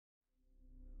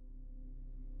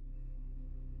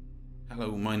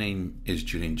Hello, my name is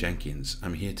Julian Jenkins.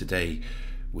 I'm here today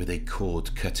with a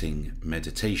cord cutting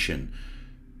meditation.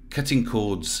 Cutting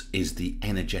cords is the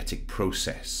energetic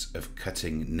process of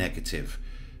cutting negative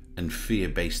and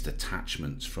fear-based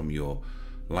attachments from your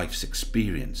life's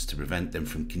experience to prevent them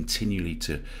from continually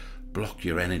to block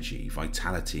your energy,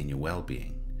 vitality and your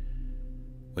well-being.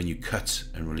 When you cut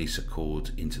and release a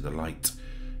cord into the light,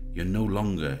 you're no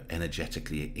longer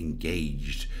energetically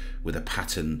engaged with a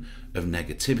pattern of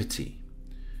negativity.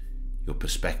 Your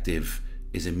perspective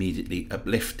is immediately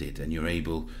uplifted and you're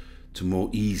able to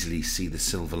more easily see the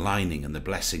silver lining and the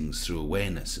blessings through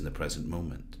awareness in the present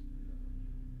moment.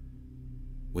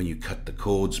 When you cut the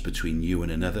cords between you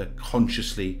and another,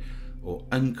 consciously or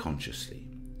unconsciously,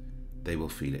 they will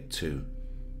feel it too.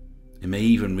 It may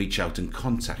even reach out and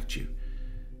contact you.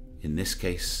 In this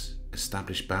case,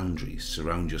 establish boundaries,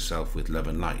 surround yourself with love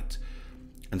and light,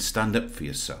 and stand up for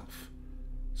yourself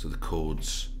so the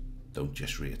cords don't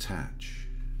just reattach.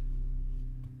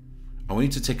 I want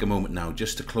you to take a moment now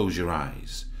just to close your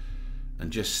eyes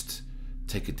and just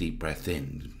take a deep breath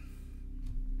in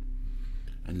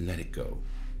and let it go.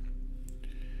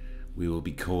 We will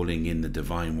be calling in the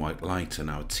divine white light and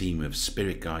our team of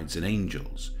spirit guides and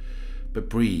angels, but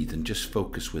breathe and just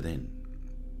focus within.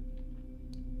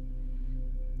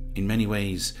 In many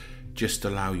ways, just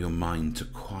allow your mind to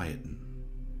quieten,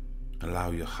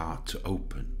 allow your heart to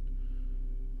open,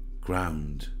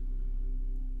 ground,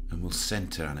 and will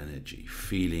center an energy,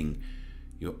 feeling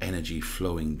your energy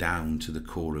flowing down to the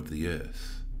core of the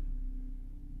earth.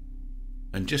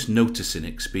 And just noticing,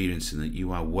 experiencing that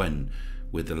you are one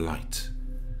with the light,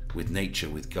 with nature,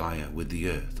 with Gaia, with the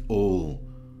earth. All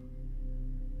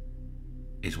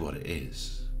is what it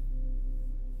is.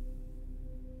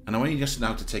 And I want you just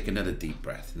now to take another deep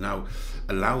breath. Now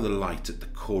allow the light at the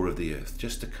core of the earth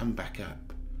just to come back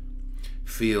up.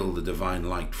 Feel the divine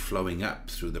light flowing up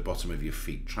through the bottom of your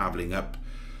feet, traveling up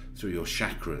through your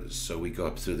chakras. So we go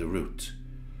up through the root,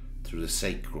 through the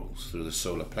sacrals, through the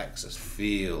solar plexus.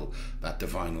 Feel that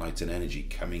divine light and energy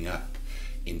coming up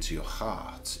into your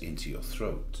heart, into your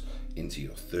throat, into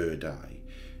your third eye,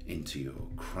 into your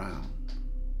crown.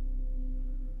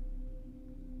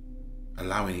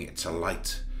 Allowing it to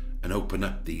light and open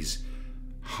up these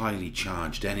highly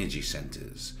charged energy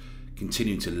centers,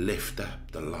 continuing to lift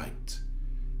up the light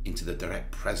into the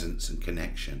direct presence and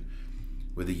connection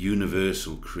with the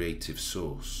universal creative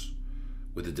source,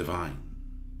 with the divine.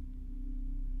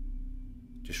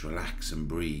 Just relax and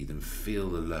breathe and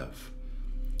feel the love.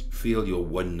 Feel your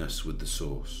oneness with the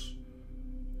source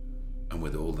and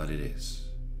with all that it is.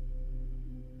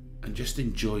 And just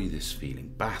enjoy this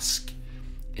feeling. Bask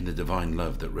in the divine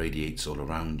love that radiates all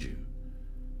around you.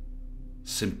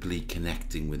 Simply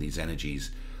connecting with these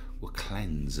energies will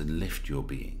cleanse and lift your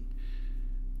being,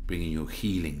 bringing you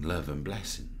healing, love and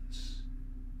blessings.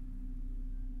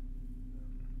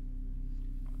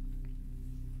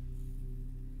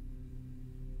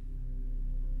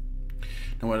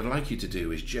 Now what I'd like you to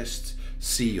do is just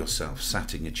see yourself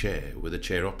sat in a chair with a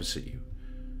chair opposite you.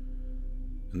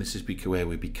 And this is where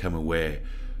we become aware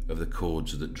of the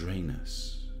cords that drain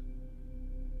us.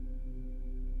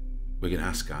 We're going to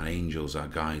ask our angels, our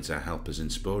guides, our helpers,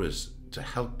 inspirers to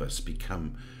help us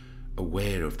become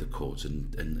aware of the cords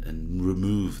and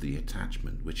remove the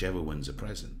attachment, whichever ones are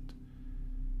present.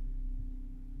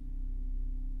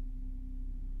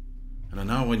 And I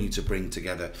now want you to bring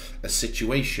together a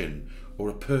situation or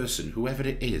a person, whoever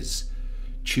it is,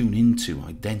 tune into,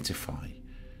 identify,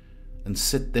 and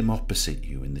sit them opposite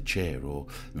you in the chair or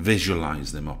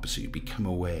visualize them opposite you. Become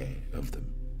aware of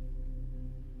them.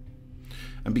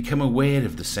 And become aware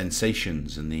of the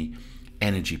sensations and the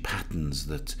energy patterns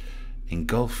that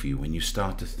engulf you when you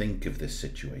start to think of this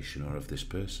situation or of this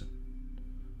person.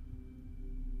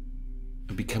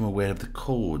 And become aware of the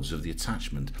cords of the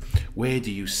attachment. Where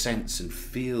do you sense and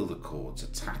feel the cords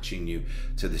attaching you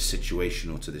to this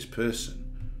situation or to this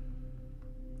person?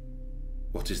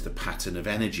 What is the pattern of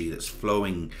energy that's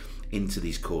flowing into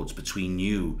these cords between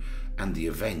you and the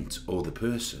event or the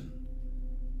person?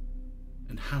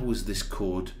 And how was this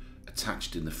cord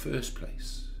attached in the first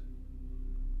place?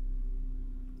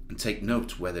 And take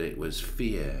note whether it was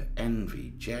fear,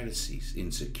 envy, jealousy,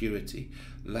 insecurity,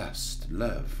 lust,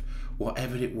 love,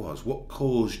 whatever it was, what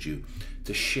caused you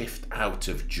to shift out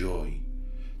of joy,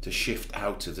 to shift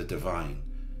out of the divine,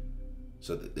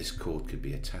 so that this cord could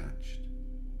be attached.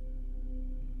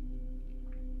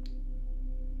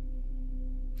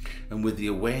 And with the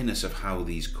awareness of how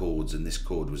these cords and this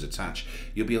cord was attached,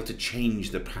 you'll be able to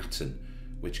change the pattern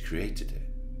which created it.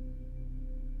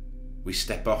 We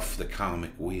step off the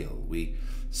karmic wheel, we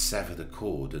sever the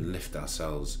cord and lift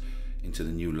ourselves into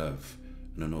the new love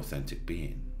and an authentic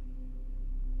being.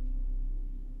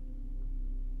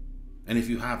 And if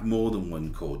you have more than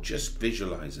one cord, just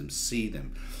visualize them, see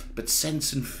them, but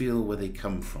sense and feel where they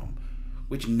come from.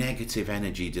 Which negative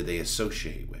energy do they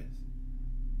associate with?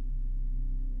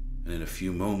 And in a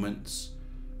few moments,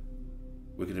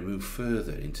 we're going to move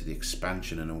further into the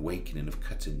expansion and awakening of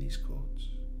cutting these cords.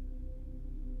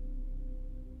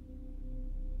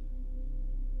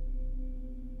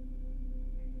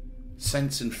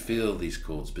 Sense and feel these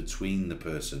cords between the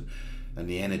person and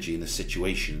the energy and the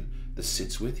situation that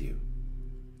sits with you.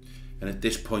 And at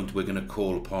this point, we're going to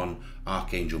call upon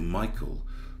Archangel Michael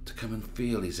to come and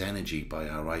feel his energy by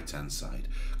our right-hand side.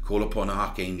 Call upon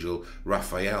Archangel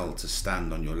Raphael to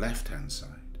stand on your left-hand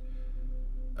side.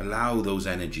 Allow those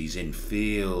energies in.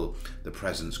 Feel the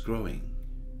presence growing.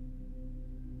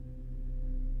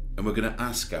 And we're going to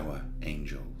ask our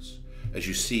angels, as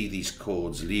you see these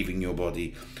cords leaving your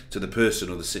body to the person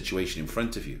or the situation in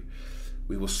front of you,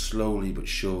 we will slowly but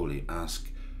surely ask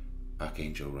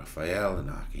Archangel Raphael and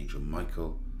Archangel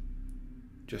Michael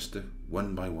just to,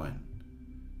 one by one,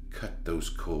 cut those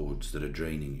cords that are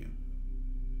draining you.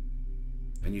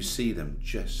 And you see them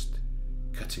just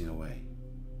cutting away.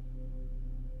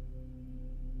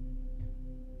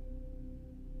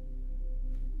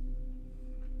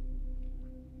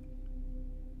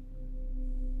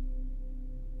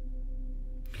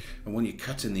 And when you're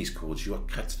cutting these cords, you are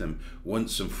cutting them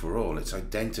once and for all. It's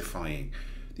identifying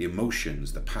the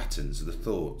emotions, the patterns, the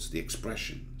thoughts, the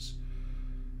expressions.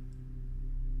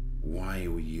 Why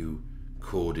were you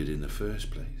corded in the first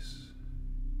place?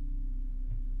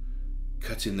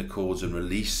 Cutting the cords and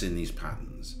releasing these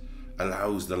patterns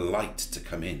allows the light to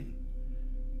come in,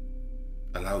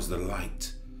 allows the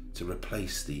light to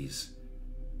replace these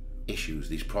issues,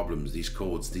 these problems, these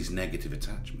cords, these negative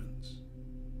attachments.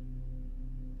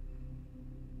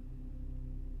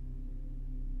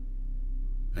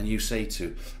 And you say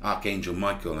to Archangel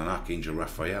Michael and Archangel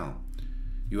Raphael,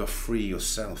 you are free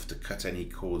yourself to cut any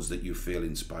cords that you feel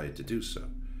inspired to do so.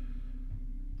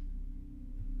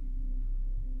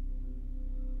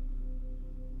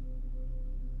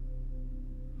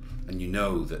 And you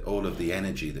know that all of the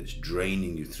energy that's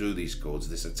draining you through these cords,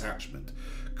 this attachment,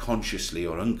 consciously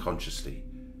or unconsciously,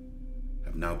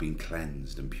 have now been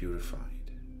cleansed and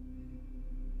purified.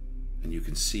 And you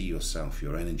can see yourself,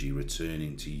 your energy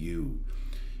returning to you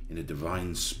in a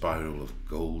divine spiral of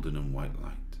golden and white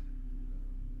light.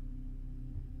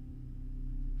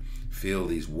 Feel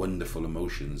these wonderful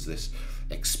emotions, this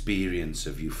experience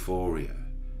of euphoria.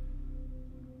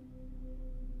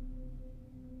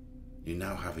 You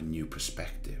now have a new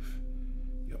perspective.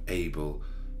 You're able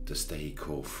to stay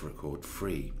cord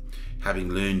free.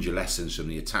 Having learned your lessons from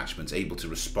the attachments, able to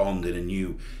respond in a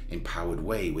new, empowered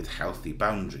way with healthy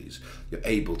boundaries. You're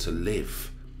able to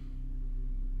live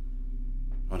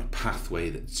on a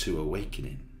pathway to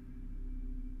awakening.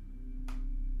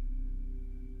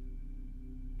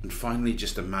 And finally,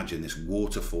 just imagine this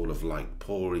waterfall of light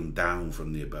pouring down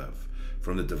from the above,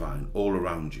 from the divine, all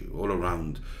around you, all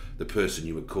around the person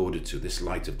you were corded to. This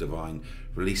light of divine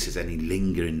releases any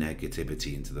lingering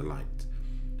negativity into the light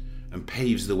and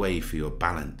paves the way for your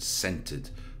balanced, centered,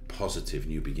 positive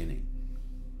new beginning.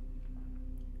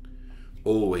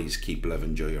 Always keep love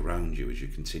and joy around you as you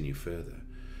continue further,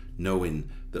 knowing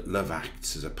that love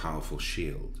acts as a powerful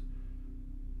shield,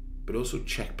 but also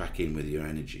check back in with your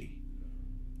energy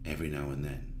every now and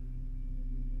then.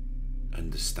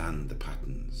 Understand the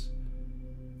patterns,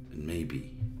 and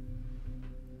maybe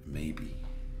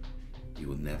you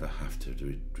will never have to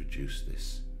reduce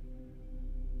this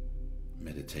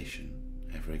meditation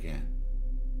ever again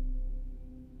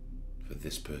for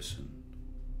this person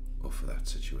or for that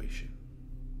situation.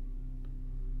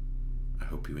 I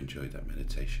hope you enjoyed that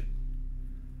meditation.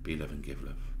 Be love and give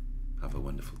love. Have a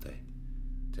wonderful day.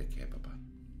 Take care. Bye-bye.